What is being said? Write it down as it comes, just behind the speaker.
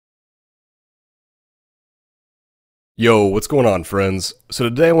Yo, what's going on, friends? So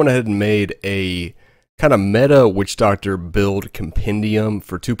today I went ahead and made a kind of meta Witch Doctor build compendium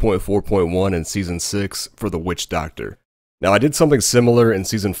for 2.4.1 in Season 6 for the Witch Doctor. Now I did something similar in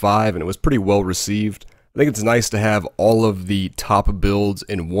Season 5 and it was pretty well received. I think it's nice to have all of the top builds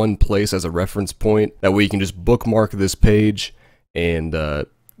in one place as a reference point. That way you can just bookmark this page and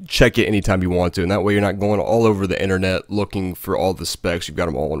check it anytime you want to, and that way you're not going all over the internet looking for all the specs. You've got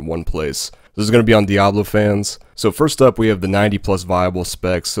them all in one place. This is going to be on Diablo fans. So first up we have the 90 plus viable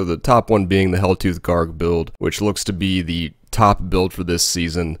specs, so the top one being the Helltooth Garg build, which looks to be the top build for this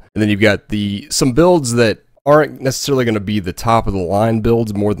season. And then you've got some builds that aren't necessarily going to be the top of the line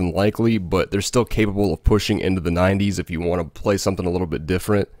builds more than likely, but they're still capable of pushing into the 90s if you want to play something a little bit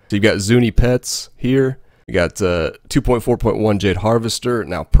different. So you've got Zuni Pets here. We got 2.4.1 Jade Harvester.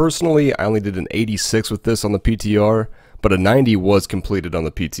 Now personally I only did an 86 with this on the PTR, but a 90 was completed on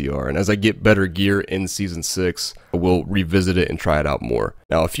the PTR, and as I get better gear in Season 6, I will revisit it and try it out more.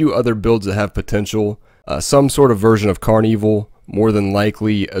 Now a few other builds that have potential, some sort of version of Carnival, more than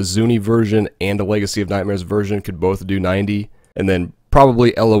likely a Zuni version and a Legacy of Nightmares version could both do 90, and then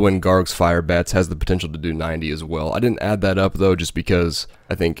probably LON Garg's Firebats has the potential to do 90 as well. I didn't add that up though just because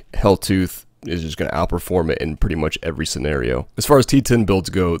I think Helltooth is just going to outperform it in pretty much every scenario. As far as T10 builds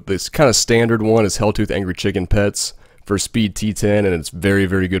go, this kind of standard one is Helltooth Angry Chicken Pets for speed T10, and it's very,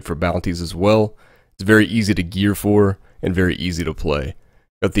 very good for bounties as well. It's very easy to gear for and very easy to play.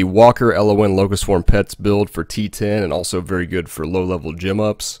 Got the Walker LON Locust Swarm Pets build for T10 and also very good for low-level gym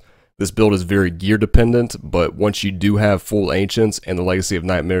ups. This build is very gear dependent, but once you do have full Ancients and the Legacy of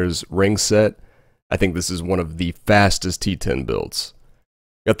Nightmares ring set, I think this is one of the fastest T10 builds.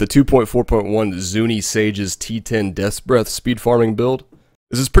 Got the 2.4.1 Zuni Sage's T10 Death's Breath speed farming build.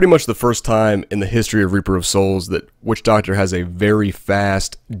 This is pretty much the first time in the history of Reaper of Souls that Witch Doctor has a very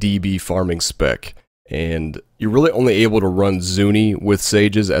fast DB farming spec. And you're really only able to run Zuni with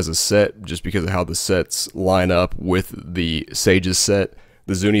Sages as a set just because of how the sets line up with the Sages set.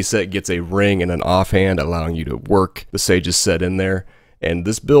 The Zuni set gets a ring and an offhand, allowing you to work the Sages set in there. And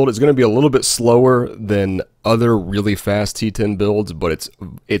this build is going to be a little bit slower than other really fast T10 builds, but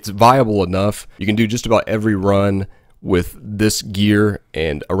it's viable enough. You can do just about every run with this gear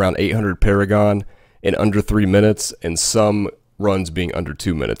and around 800 Paragon in under 3 minutes, and some runs being under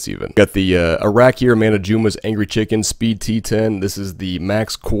 2 minutes even. Got the Arakir Manajuma's Angry Chicken Speed T10. This is the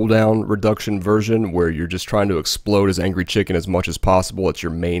max cooldown reduction version where you're just trying to explode as Angry Chicken as much as possible. It's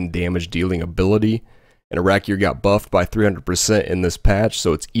your main damage dealing ability. And Arakir got buffed by 300% in this patch,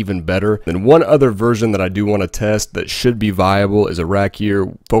 so it's even better. Then one other version that I do want to test that should be viable is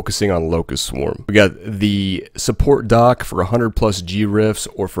Arakir focusing on Locust Swarm. We got the support dock for 100 plus G riffs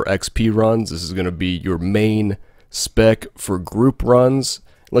or for XP runs. This is going to be your main spec for group runs.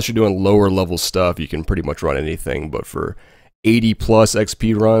 Unless you're doing lower level stuff, you can pretty much run anything, but for 80 plus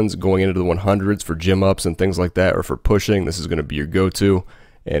XP runs going into the 100s for gym ups and things like that, or for pushing, this is going to be your go-to.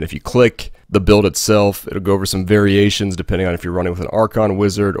 And if you click the build itself, it'll go over some variations depending on if you're running with an Archon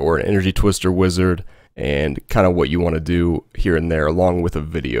Wizard or an Energy Twister Wizard, and kind of what you want to do here and there along with a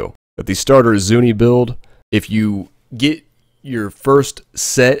video. But the starter Zuni build, if you get your first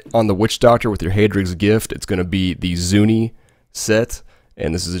set on the Witch Doctor with your Hadrig's Gift, it's going to be the Zuni set,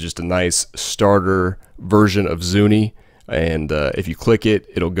 and this is just a nice starter version of Zuni. And if you click it,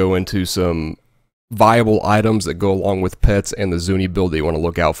 it'll go into some viable items that go along with pets and the Zuni build that you want to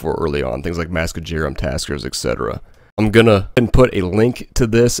look out for early on, things like Mask of Jerem, Taskers, etc. I'm gonna put a link to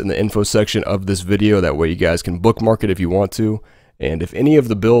this in the info section of this video, that way you guys can bookmark it if you want to. And if any of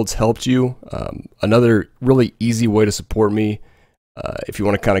the builds helped you, another really easy way to support me, if you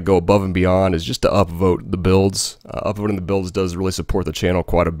want to kind of go above and beyond, is just to upvote the builds. Upvoting the builds does really support the channel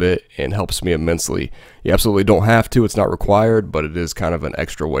quite a bit and helps me immensely. You absolutely don't have to, it's not required, but it is kind of an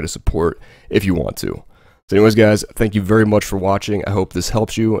extra way to support if you want to. So anyways guys, thank you very much for watching. I hope this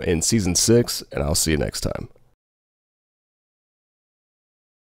helps you in Season 6, and I'll see you next time.